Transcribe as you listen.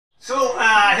So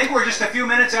I think we're just a few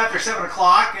minutes after 7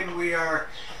 o'clock, and we are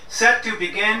set to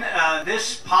begin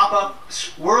this pop-up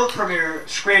world premiere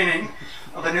screening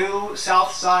of a new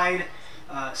Southside,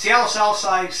 Seattle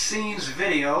Southside Scenes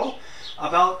video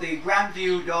about the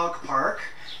Grandview Dog Park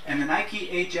and the Nike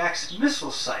Ajax missile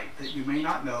site that you may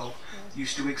not know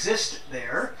used to exist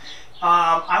there.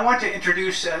 I want to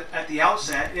introduce at the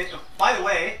outset, by the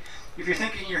way, if you're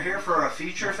thinking you're here for a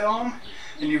feature film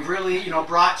and you've really,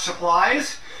 brought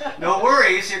supplies, no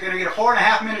worries. You're going to get a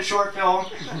 4.5-minute short film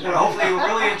that hopefully you'll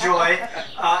really enjoy,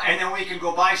 and then we can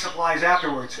go buy supplies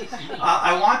afterwards.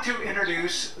 I want to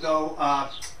introduce, though,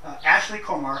 Ashley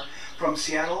Komar from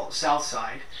Seattle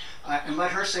Southside, and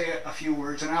let her say a few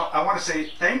words. And I want to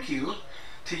say thank you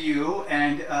to you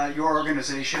and your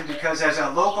organization, because as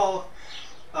a local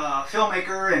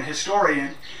filmmaker and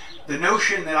historian, the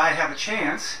notion that I have a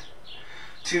chance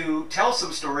to tell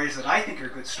some stories that I think are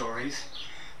good stories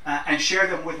and share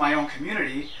them with my own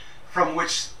community from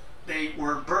which they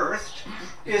were birthed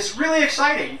is really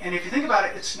exciting. And if you think about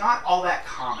it, it's not all that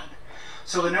common.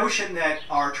 So the notion that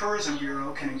our tourism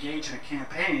bureau can engage in a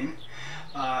campaign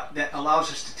that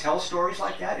allows us to tell stories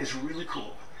like that is really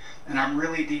cool. And I'm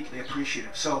really deeply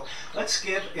appreciative. So let's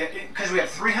give, because we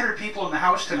have 300 people in the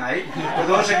house tonight, for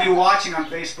those of you watching on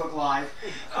Facebook Live,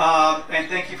 and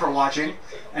thank you for watching,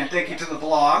 and thank you to the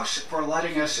blogs for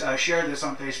letting us share this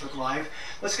on Facebook Live.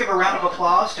 Let's give a round of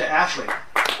applause to Ashley.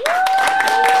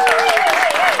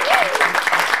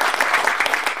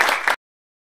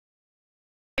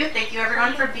 Thank you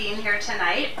everyone for being here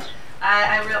tonight.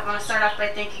 I really want to start off by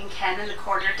thanking Ken and the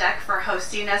Quarter Deck for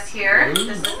hosting us here. This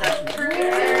is the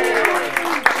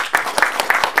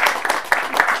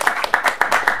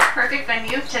perfect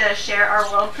venue to share our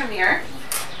world premiere.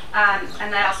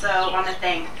 And I also want to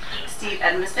thank Steve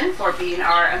Edmiston for being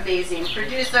our amazing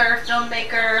producer,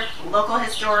 filmmaker, local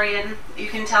historian. You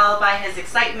can tell by his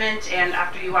excitement and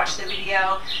after you watch the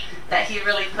video that he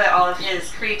really put all of his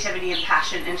creativity and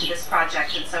passion into this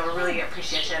project, and so we're really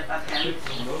appreciative of him.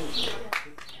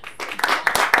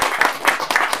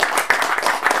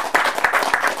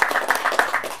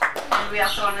 And we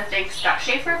also want to thank Scott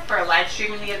Schaefer for live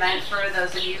streaming the event for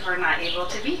those of you who are not able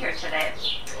to be here today.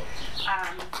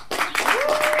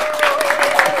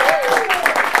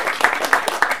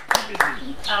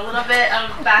 A little bit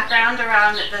of background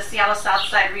around the Seattle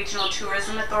Southside Regional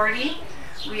Tourism Authority.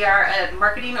 We are a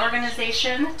marketing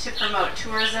organization to promote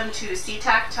tourism to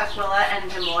SeaTac, Tukwila, and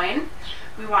Des Moines.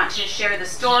 We want to share the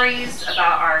stories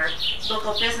about our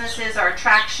local businesses, our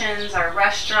attractions, our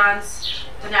restaurants,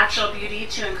 the natural beauty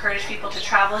to encourage people to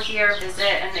travel here,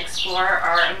 visit, and explore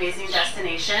our amazing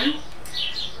destination.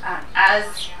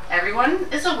 As everyone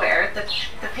is aware, the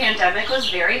pandemic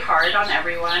was very hard on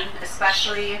everyone,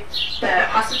 especially the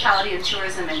hospitality and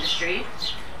tourism industry.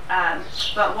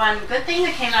 But one good thing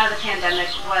that came out of the pandemic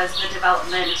was the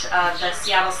development of the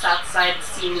Seattle Southside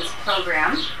Scenes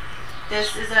program.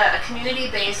 This is a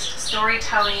community-based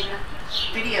storytelling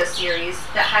video series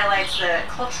that highlights the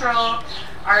cultural,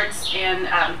 arts, and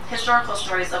historical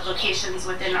stories of locations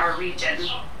within our region.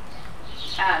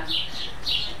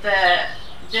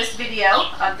 This video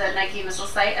of the Nike missile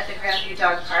site at the Grandview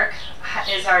Dog Park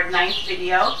is our 9th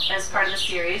video as part of the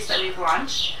series that we've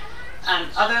launched.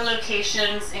 Other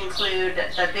locations include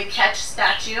the Big Catch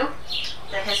statue,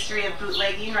 the history of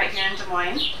bootlegging right here in Des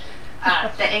Moines,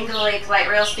 the Angle Lake Light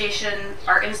Rail Station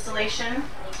art installation,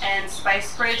 and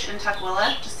Spice Bridge in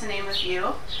Tukwila, just to name a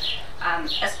few.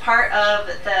 As part of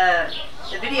the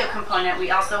video component,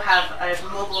 we also have a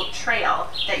mobile trail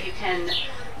that you can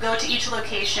go to each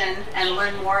location and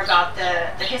learn more about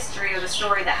the history or the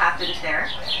story that happened there.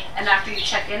 And after you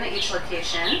check in at each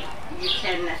location, you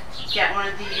can get one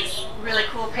of these really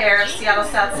cool pair of Seattle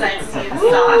Southside Scenes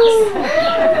socks.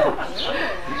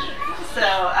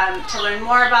 So to learn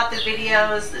more about the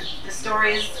videos, the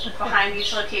stories behind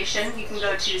each location, you can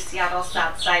go to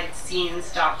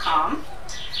SeattleSouthsideScenes.com.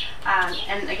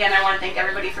 And again, I want to thank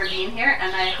everybody for being here,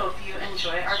 and I hope you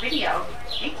enjoy our video.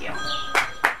 Thank you.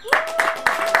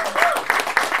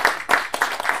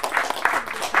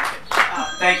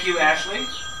 Thank you, Ashley.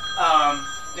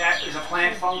 That is a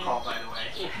planned phone call, by the way.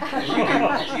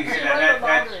 If you hear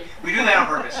that, we do that on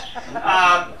purpose.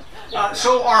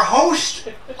 So our host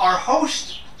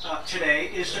today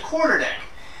is the Quarter Deck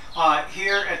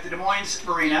here at the Des Moines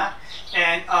Marina,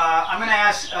 and I'm going to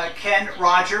ask Ken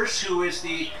Rogers, who is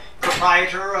the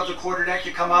proprietor of the Quarter Deck,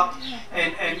 to come up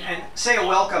and say a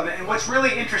welcome. And what's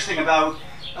really interesting about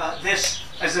this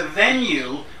as a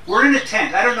venue, we're in a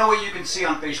tent. I don't know what you can see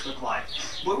on Facebook Live,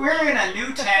 but we're in a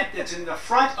new tent that's in the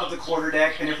front of the Quarter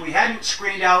Deck, and if we hadn't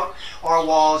screened out our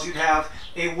walls, you'd have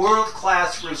a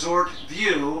world-class resort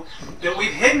view that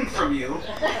we've hidden from you,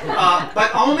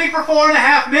 but only for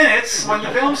 4.5 minutes when the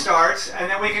film starts, and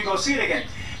then we can go see it again.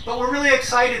 But we're really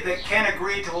excited that Ken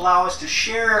agreed to allow us to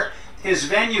share his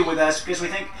venue with us, because we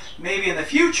think maybe in the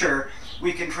future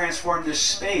we can transform this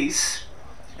space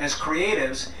as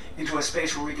creatives into a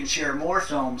space where we can share more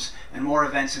films and more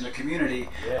events in the community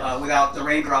without the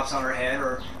raindrops on our head.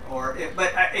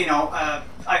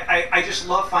 I just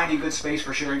love finding good space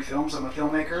for sharing films. I'm a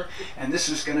filmmaker, and this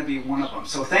is going to be one of them.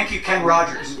 So thank you, Ken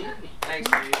Rogers. Thanks,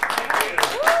 Steve.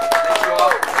 Thank you all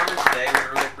for coming today. We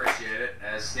really appreciate it.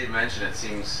 As Steve mentioned, it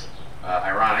seems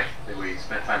ironic that we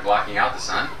spent time blocking out the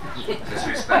sun, since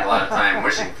we spent a lot of time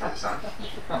wishing for the sun.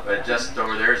 But just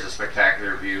over there is a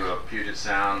spectacular view of Puget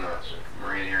Sound, the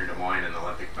marina here in Des Moines, and the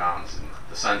Olympic Mountains, and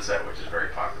the sunset, which is very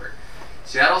popular.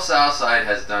 Seattle Southside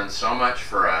has done so much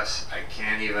for us, I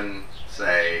can't even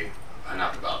say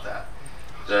enough about that.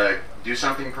 The Do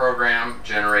Something program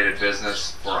generated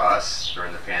business for us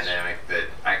during the pandemic that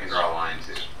I can draw a line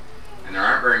to. And there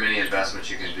aren't very many investments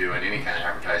you can do in any kind of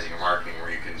advertising or marketing where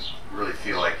you can really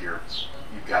feel like you've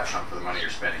got something for the money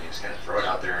you're spending. You just kind of throw it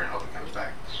out there and hope it comes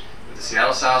back. But the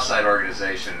Seattle Southside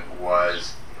organization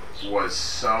was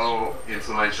so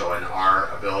influential in our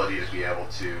ability to be able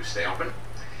to stay open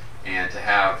and to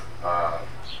have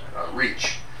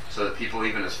reach, so that people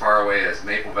even as far away as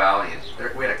Maple Valley,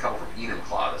 and we had a couple from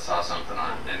Enumclaw that saw something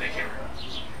on, and they came around.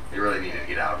 They really needed to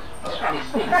get out of the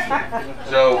house.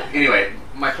 So anyway,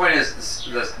 my point is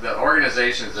the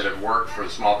organizations that have worked for the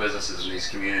small businesses in these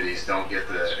communities don't get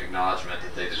the acknowledgement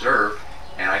that they deserve.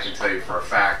 And I can tell you for a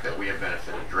fact that we have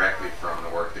benefited directly from the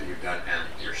work that you've done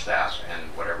and your staff and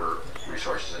whatever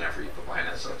resources and effort you put behind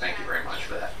that. So thank you very much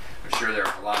for that. I'm sure there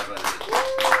are a lot of others.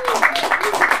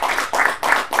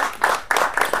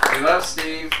 We love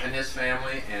Steve and his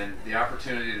family, and the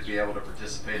opportunity to be able to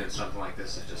participate in something like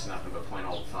this is just nothing but plain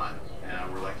old fun.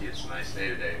 And we're lucky it's a nice day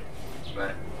today.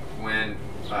 But when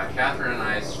Catherine and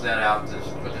I set out to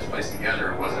put this place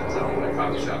together, it wasn't to open a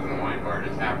coffee shop and a wine bar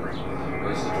and a tap room. It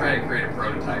was to try to create a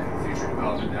prototype for future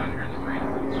development down here in the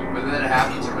marina. Whether that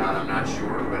happens or not, I'm not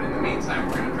sure, but in the meantime,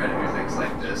 we're going to try to do things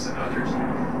like this and others.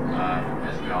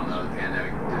 As we all know, the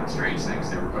pandemic did strange things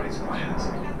to everybody's plans.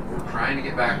 We're trying to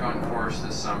get back on course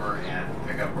this summer and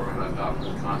pick up where we left off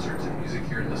with concerts and music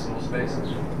here in this little space.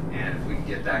 And if we can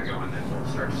get that going, then we'll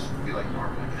start to feel like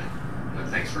normal again. But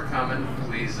thanks for coming.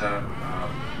 Please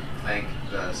thank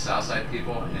the Southside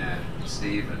people and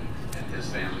Steve and his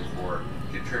family for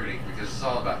contributing, because it's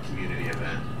all about community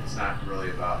event. It's not really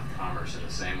about commerce in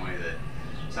the same way that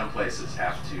some places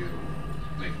have to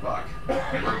make a buck.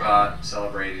 We're about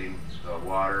celebrating the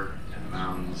water and the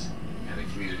mountains and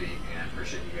the community, and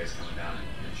appreciate you guys coming down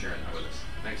and sharing that with us.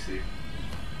 Thanks, Steve.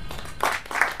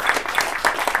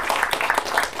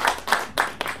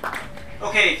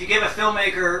 Okay, if you give a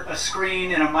filmmaker a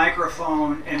screen and a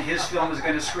microphone and his film is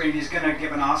going to screen, he's going to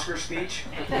give an Oscar speech.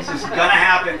 This is going to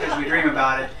happen because we dream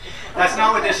about it. That's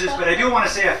not what this is, but I do want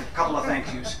to say a couple of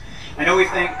thank yous. I know we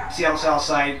thank Seattle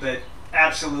Southside, but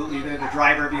absolutely they're the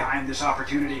driver behind this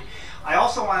opportunity. I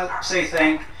also want to say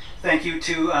thank you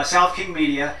to South King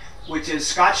Media, which is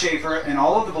Scott Schaefer and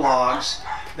all of the blogs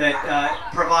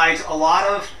that provides a lot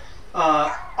of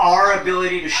our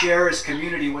ability to share as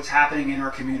community what's happening in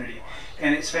our community.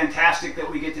 And it's fantastic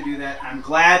that we get to do that. I'm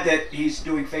glad that he's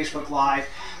doing Facebook Live.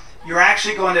 You're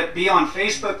actually going to be on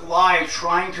Facebook Live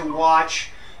trying to watch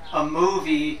a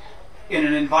movie in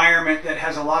an environment that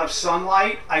has a lot of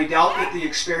sunlight. I doubt that the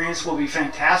experience will be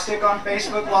fantastic on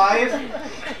Facebook Live.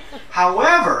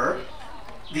 However,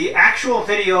 the actual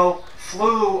video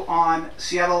flew on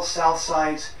Seattle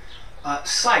Southside's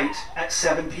site at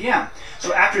 7 p.m.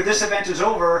 So after this event is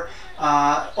over,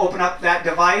 open up that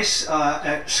device.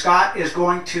 Scott is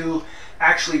going to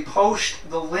actually post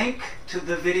the link to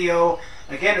the video.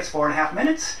 Again, it's 4.5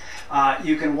 minutes.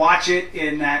 You can watch it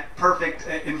in that perfect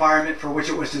environment for which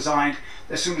it was designed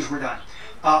as soon as we're done.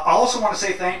 I also want to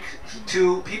say thanks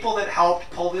to people that helped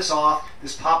pull this off,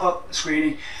 this pop-up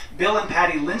screening. Bill and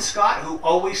Patty Linscott, who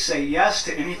always say yes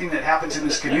to anything that happens in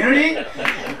this community.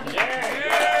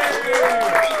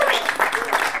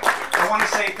 I want to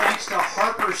say thanks to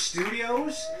Harper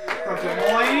Studios from Des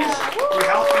Moines, who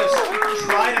helped us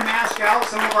try to mask out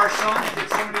some of our sun and did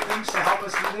so many things to help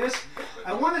us do this.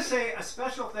 I want to say a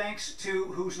special thanks to,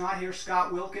 who's not here,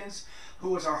 Scott Wilkins, who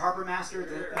was our harbor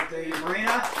master at the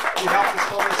marina, who helped us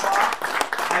pull this off.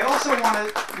 I also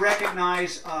want to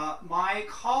recognize my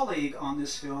colleague on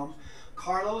this film,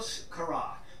 Carlos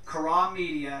Carra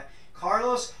Media.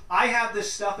 Carlos, I have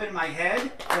this stuff in my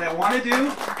head that I want to do,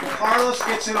 and Carlos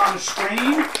gets it on the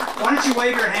screen. Why don't you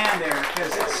wave your hand there,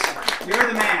 because it's You're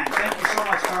the man. Thank you so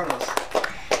much, Carlos.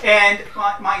 And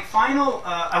my final,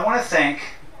 I want to thank,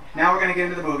 now we're going to get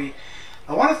into the movie,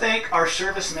 I want to thank our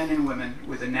servicemen and women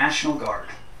with the National Guard.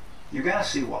 You're going to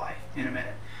see why in a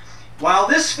minute. While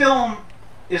this film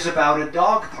is about a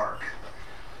dog park,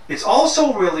 it's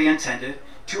also really intended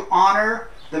to honor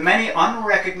the many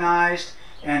unrecognized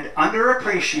and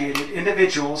underappreciated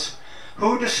individuals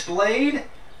who displayed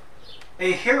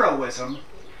a heroism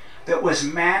that was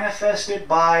manifested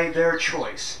by their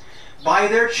choice, by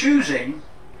their choosing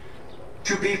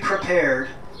to be prepared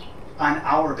on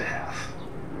our behalf.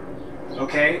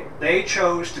 Okay? They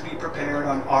chose to be prepared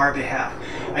on our behalf.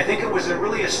 I think it was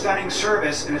really a stunning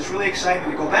service, and it's really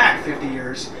exciting to go back 50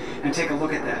 years and take a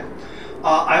look at that.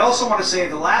 I also want to say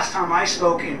the last time I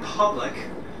spoke in public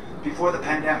before the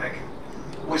pandemic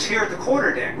was here at the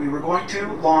Quarterdeck. We were going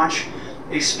to launch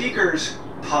a speakers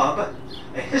pub,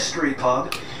 a history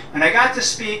pub, and I got to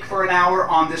speak for an hour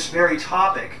on this very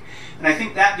topic. And I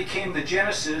think that became the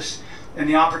genesis and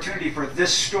the opportunity for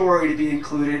this story to be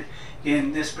included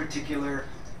in this particular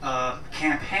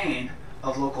campaign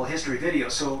of local history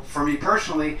videos. So for me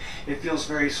personally, it feels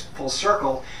very full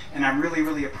circle, and I'm really,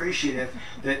 really appreciative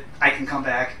that I can come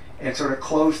back and sort of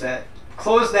close that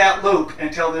loop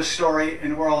and tell this story,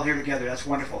 and we're all here together. That's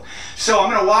wonderful. So I'm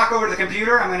going to walk over to the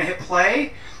computer. I'm going to hit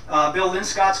play. Bill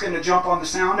Linscott's going to jump on the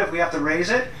sound if we have to raise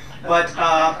it. But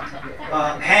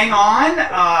hang on.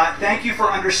 Thank you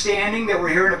for understanding that we're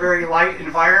here in a very light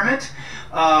environment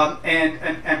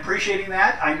and appreciating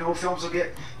that. I know films will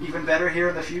get even better here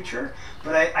in the future,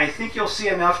 but I think you'll see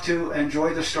enough to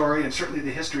enjoy the story, and certainly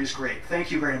the history is great.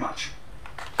 Thank you very much.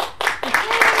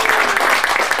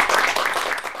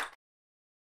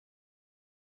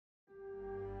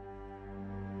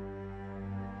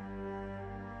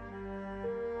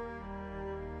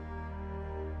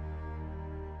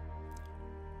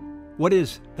 What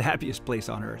is the happiest place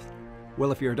on earth?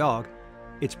 Well, if you're a dog,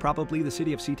 it's probably the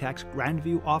city of SeaTac's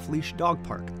Grandview Off-Leash Dog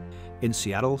Park in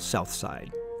Seattle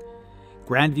Southside.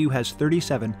 Grandview has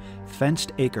 37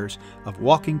 fenced acres of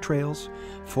walking trails,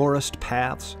 forest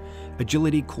paths,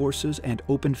 agility courses, and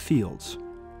open fields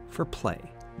for play.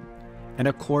 And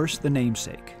of course, the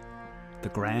namesake, the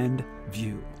Grand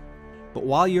View. But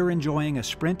while you're enjoying a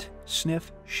sprint,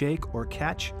 sniff, shake, or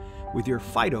catch with your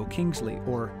Fido, Kingsley,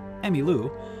 or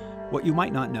Emmylou, what you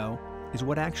might not know is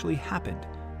what actually happened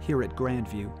here at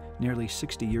Grandview nearly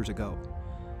 60 years ago.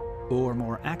 Or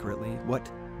more accurately, what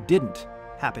didn't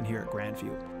happen here at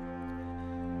Grandview.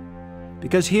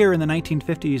 Because here in the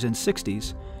 1950s and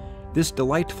 60s, this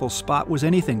delightful spot was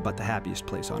anything but the happiest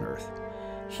place on earth.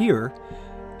 Here,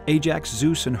 Ajax,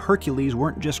 Zeus, and Hercules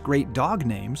weren't just great dog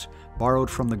names borrowed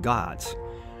from the gods.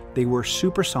 They were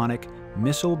supersonic,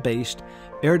 missile-based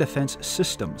air defense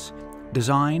systems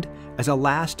designed as a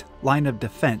last line of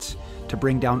defense to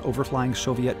bring down overflying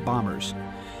Soviet bombers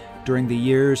during the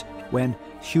years when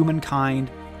humankind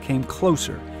came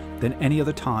closer than any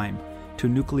other time to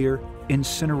nuclear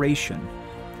incineration,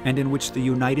 and in which the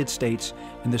United States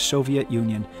and the Soviet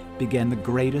Union began the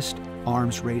greatest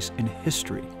arms race in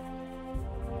history.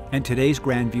 And today's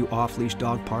Grandview Off-Leash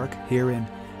Dog Park here in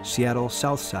Seattle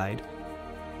Southside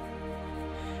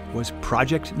was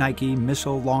Project Nike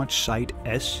Missile Launch Site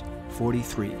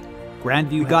S-43.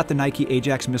 Grandview got the Nike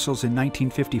Ajax missiles in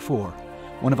 1954,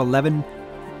 one of 11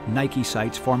 Nike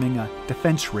sites forming a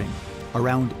defense ring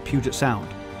around Puget Sound.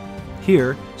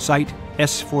 Here, Site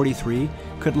S-43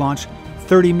 could launch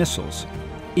 30 missiles,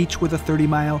 each with a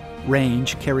 30-mile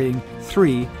range carrying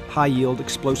 3 high-yield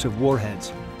explosive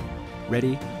warheads,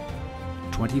 ready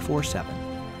 24/7.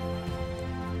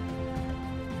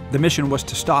 The mission was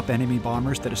to stop enemy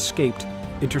bombers that escaped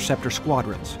interceptor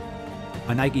squadrons.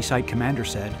 A Nike site commander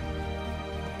said,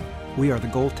 "We are the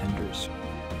goaltenders."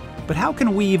 But how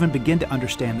can we even begin to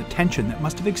understand the tension that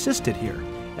must have existed here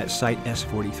at Site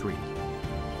S-43?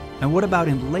 And what about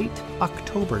in late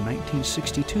October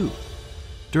 1962,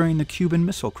 during the Cuban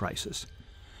Missile Crisis,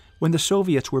 when the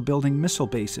Soviets were building missile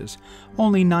bases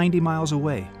only 90 miles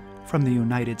away from the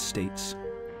United States?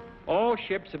 All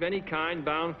ships of any kind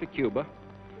bound for Cuba,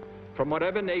 from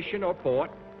whatever nation or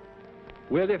port,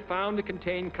 where they're found to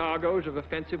contain cargoes of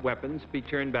offensive weapons, be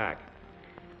turned back.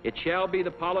 It shall be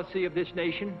the policy of this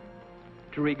nation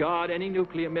to regard any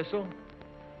nuclear missile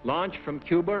launched from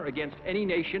Cuba against any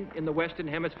nation in the Western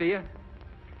Hemisphere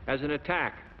as an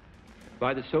attack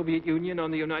by the Soviet Union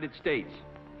on the United States,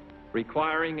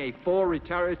 requiring a full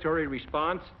retaliatory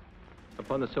response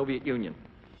upon the Soviet Union.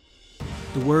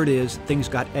 The word is, things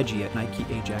got edgy at Nike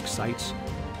Ajax sites.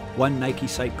 One Nike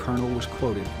site colonel was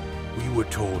quoted, "We were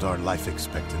told our life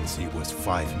expectancy was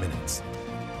 5 minutes.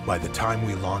 By the time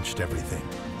we launched everything,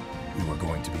 we were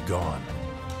going to be gone.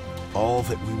 All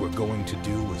that we were going to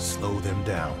do was slow them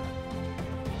down.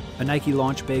 A Nike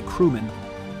launch bay crewman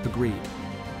agreed.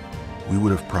 We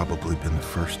would have probably been the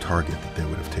first target that they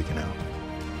would have taken out.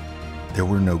 There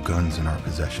were no guns in our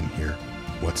possession here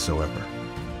whatsoever,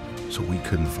 so we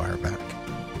couldn't fire back.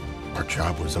 Our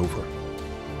job was over,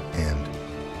 and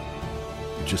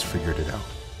we just figured it out.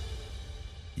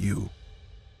 You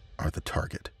are the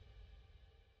target.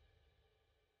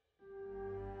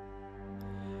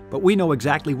 But we know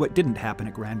exactly what didn't happen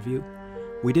at Grandview.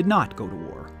 We did not go to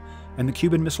war, and the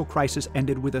Cuban Missile Crisis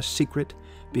ended with a secret,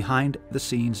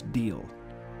 behind-the-scenes deal.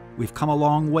 We've come a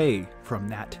long way from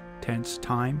that tense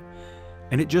time,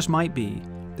 and it just might be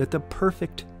that the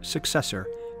perfect successor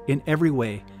in every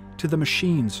way to the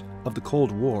machines of the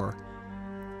Cold War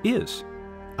is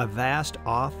a vast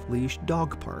off-leash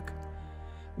dog park,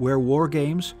 where war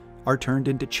games are turned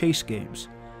into chase games,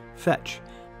 fetch,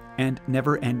 and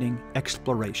never-ending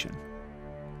exploration.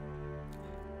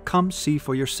 Come see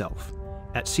for yourself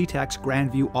at SeaTac's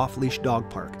Grandview Off-Leash Dog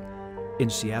Park in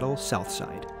Seattle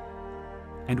Southside.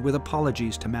 And with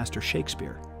apologies to Master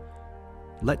Shakespeare,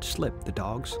 let slip the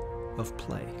dogs of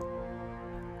play.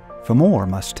 For more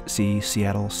must-see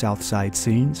Seattle Southside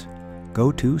Scenes,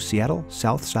 go to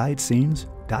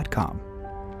SeattleSouthsideScenes.com.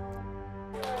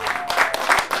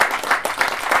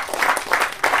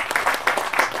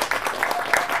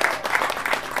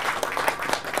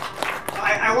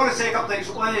 I want to say a couple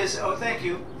things. One is, thank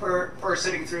you for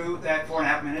sitting through that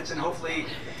 4.5 minutes, and hopefully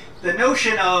the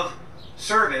notion of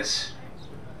service,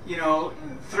 you know,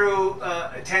 through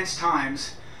tense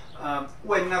times,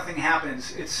 when nothing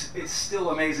happens, it's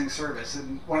still amazing service.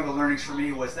 And one of the learnings for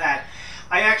me was that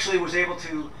I actually was able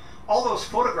to, all those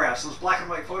photographs, those black and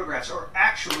white photographs, are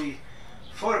actually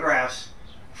photographs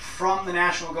from the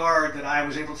National Guard that I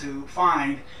was able to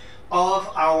find of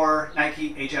our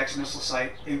Nike Ajax missile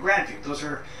site in Grandview. Those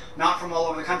are not from all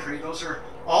over the country. Those are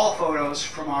all photos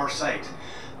from our site,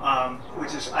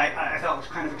 which is I thought was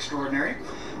kind of extraordinary.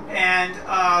 And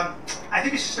I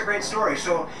think it's just a great story.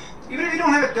 So even if you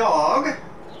don't have a dog,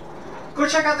 go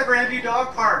check out the Grandview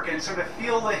Dog Park and sort of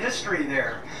feel the history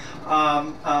there.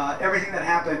 Everything that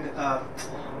happened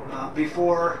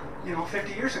before,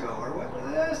 50 years ago, or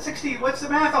what, 60, what's the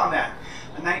math on that?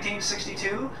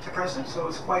 1962 to present, so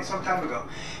it's quite some time ago.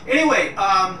 Anyway,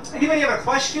 anybody have a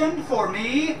question for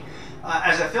me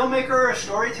as a filmmaker, a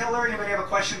storyteller? Anybody have a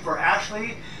question for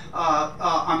Ashley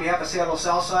on behalf of Seattle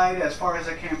Southside as far as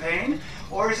a campaign?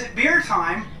 Or is it beer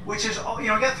time, which is, we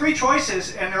got 3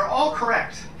 choices and they're all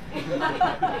correct.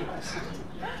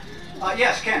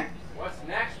 Yes, Ken. What's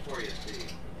next for you,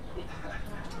 Steve?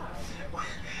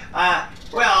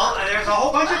 Well, there's a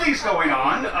whole bunch of things going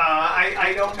on.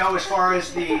 I don't know as far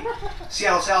as the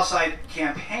Seattle Southside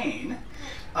campaign.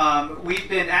 We've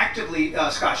been actively,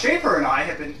 Scott Schaefer and I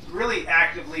have been really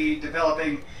actively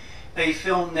developing a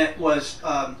film that was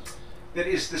that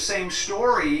is the same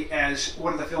story as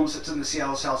one of the films that's in the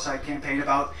Seattle Southside campaign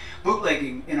about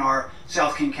bootlegging in our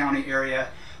South King County area,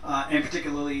 and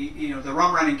particularly, the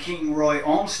rum-running King Roy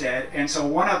Olmsted. And so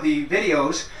one of the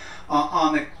videos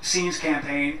on the Scenes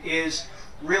campaign is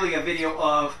really a video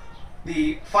of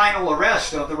the final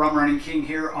arrest of the rum-running king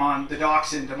here on the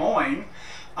docks in Des Moines,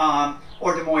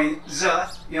 or Des Moines.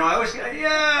 I was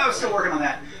still working on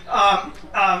that.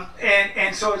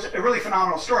 And so it's a really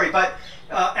phenomenal story. But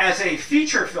as a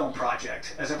feature film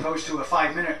project, as opposed to a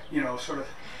 5-minute, sort of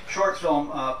short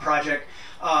film project,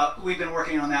 we've been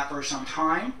working on that for some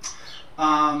time.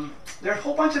 There's a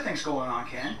whole bunch of things going on,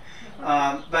 Ken.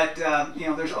 But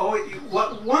there's always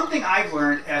one thing I've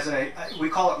learned as we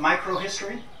call it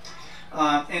microhistory,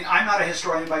 and I'm not a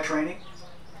historian by training.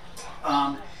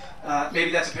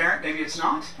 Maybe that's apparent, maybe it's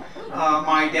not.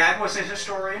 My dad was a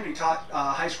historian. He taught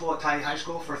high school at Tye High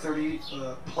School for 30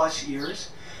 plus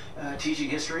years, teaching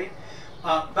history.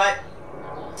 But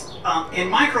in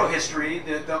microhistory,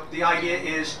 the idea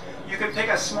is you can pick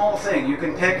a small thing. You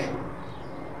can pick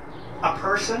a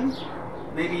person,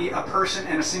 maybe a person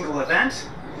and a single event,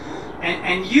 and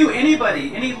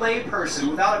anybody, any lay person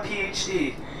without a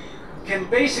PhD can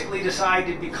basically decide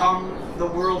to become the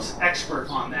world's expert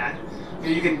on that.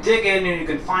 You can dig in and you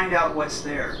can find out what's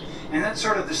there. And that's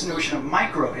sort of this notion of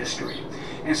microhistory.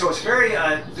 And so it's very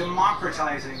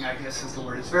democratizing, I guess is the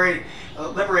word. It's very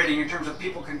liberating in terms of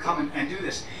people can come and do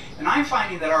this. And I'm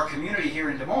finding that our community here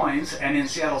in Des Moines and in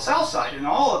Seattle Southside and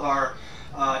all of our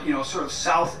sort of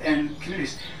South End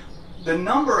communities, the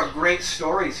number of great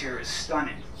stories here is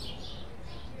stunning.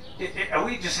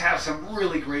 We just have some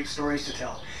really great stories to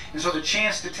tell. And so the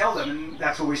chance to tell them, and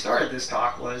that's where we started this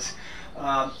talk, was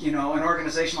an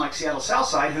organization like Seattle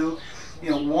Southside who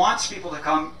wants people to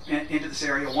come into this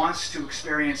area, wants to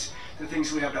experience the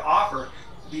things we have to offer,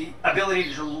 the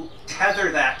ability to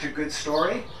tether that to good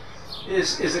story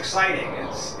is exciting.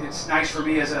 It's nice for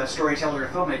me as a storyteller or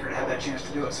filmmaker to have that chance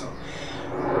to do it. So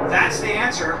that's the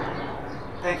answer.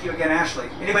 Thank you again, Ashley.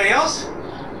 Anybody else?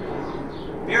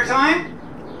 Beer time?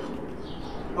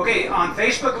 Okay, on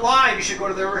Facebook Live, you should go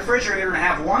to the refrigerator and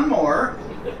have one more.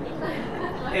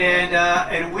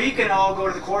 And we can all go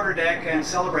to the quarter deck and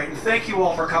celebrate. And thank you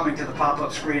all for coming to the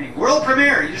pop-up screening. World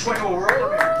premiere. You just went to a world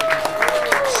premiere.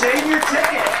 Save your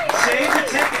ticket. Save the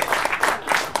ticket.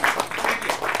 Thank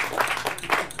you.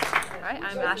 All right,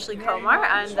 I'm Ashley Komar.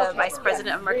 I'm the Vice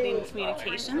President of Marketing and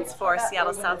Communications for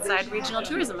Seattle Southside Regional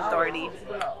Tourism Authority.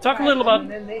 Talk a little about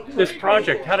this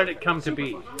project. How did it come to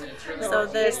be? So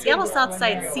the Seattle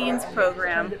Southside Scenes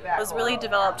program was really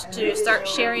developed to start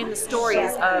sharing the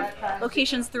stories of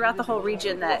locations throughout the whole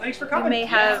region that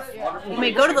you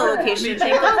may go to the location and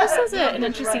think, oh, this is an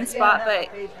interesting spot, but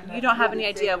you don't have any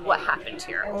idea of what happened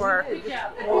here, or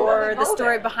the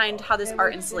story behind how this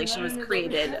art installation was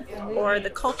created, or the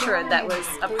culture that was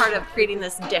a part of creating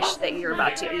this dish that you're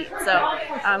about to eat. So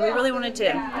we really wanted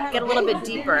to get a little bit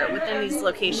deeper within these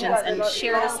locations and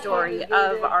share the story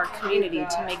of our community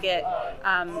to make it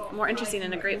more interesting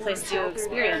and a great place to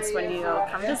experience when you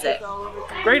come visit.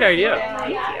 Great idea.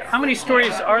 Thank you. How many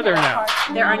stories are there now?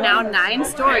 There are now 9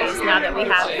 stories now that we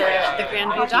have the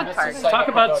Grandview Dog Park. Talk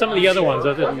about some of the other ones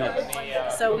other than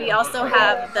this. So we also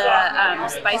have the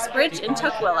Spice Bridge in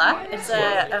Tukwila. It's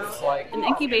an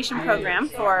incubation program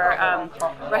for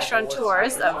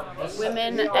restaurateurs of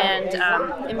women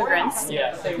and immigrants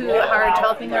who are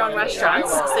developing their own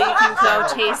restaurants. So you can go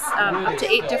taste up to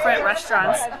 8 different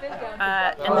restaurants,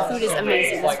 and the food is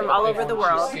amazing. It's from all over the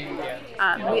world.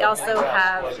 We also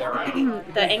have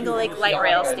the Angle Lake Light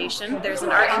Rail Station. There's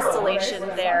an art installation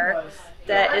there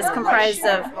that is comprised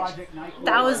of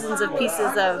thousands of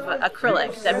pieces of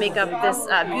acrylic that make up this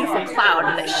beautiful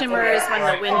cloud that shimmers when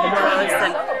the wind blows.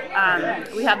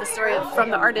 And we have the story from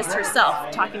the artist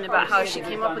herself, talking about how she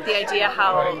came up with the idea,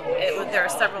 how there are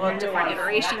several different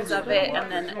iterations of it,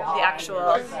 and then the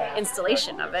actual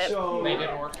installation of it.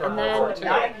 And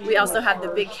then we also have the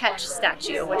Big Catch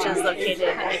statue, which is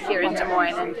located here in Des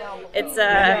Moines. And it's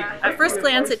at first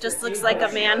glance, it just looks like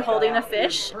a man holding a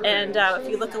fish, and if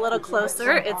you look a little closer,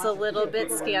 it's a little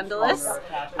bit scandalous.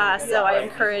 So I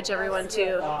encourage everyone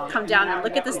to come down and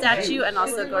look at the statue, and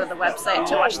also go to the website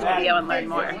to watch the video and learn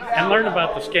more. And learn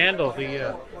about the scandal,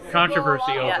 the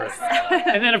controversy over it.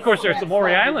 And then, of course, there's the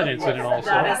Maury Island incident also.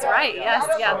 That is right, yes.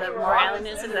 Yeah, the Maury Island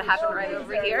incident that happened right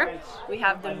over here. We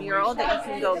have the mural that you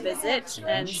can go visit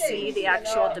and see the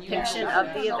actual depiction of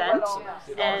the event,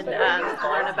 and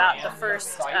learn about the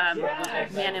first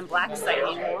Man in Black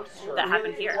sighting that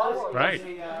happened here. Right.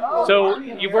 So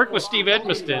you worked with Steve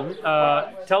Edmiston.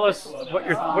 Tell us what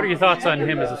are your thoughts on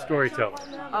him as a storyteller?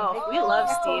 Oh, we love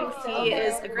Steve. He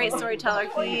is a great storyteller.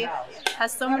 He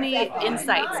has so many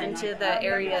insights into the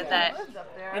area that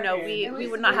we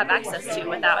would not have access to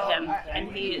without him.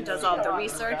 And he does all the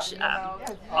research,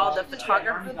 all the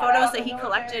photography photos that he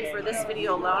collected for this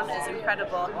video alone is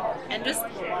incredible. And just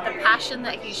the passion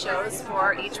that he shows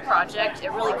for each project,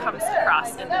 it really comes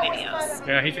across in the videos.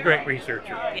 Yeah, he's a great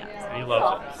researcher. Yes. And he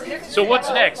loves it. So what's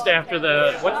next after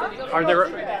are there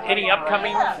any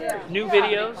upcoming new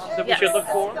videos that we should look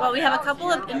for? Well, we have a couple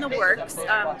in the works,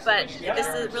 but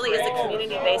this really is a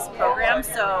community-based program,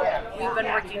 so we've been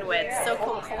working with So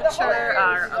Culture,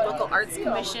 our local arts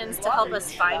commissions, to help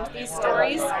us find these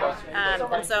stories.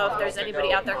 And so if there's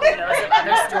anybody out there who knows of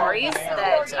other stories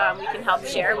that we can help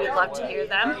share, we'd love to hear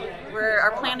them.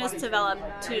 Our plan is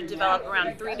to develop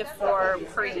around 3 to 4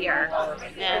 per year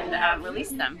and release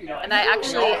them. And I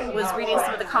actually was reading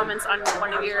some of the comments on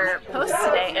one of your posts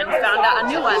today and found out a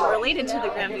new one related to the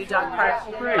Grandview Dog Park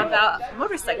about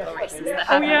motorcycle races that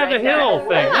happen. Oh yeah, the hill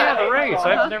thing. Yeah, the race.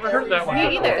 I've never heard that one.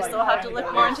 Me either, so we'll have to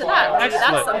look more into that. Maybe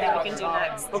that's something we can do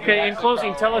next. Okay, in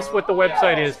closing, tell us what the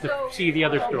website is to see the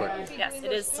other stories. Yes,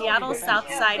 it is Seattle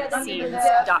Southside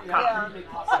Scenes.com. Okay,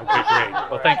 great.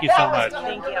 Well, thank you so much.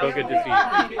 Thank you. So good to see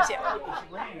you. You too.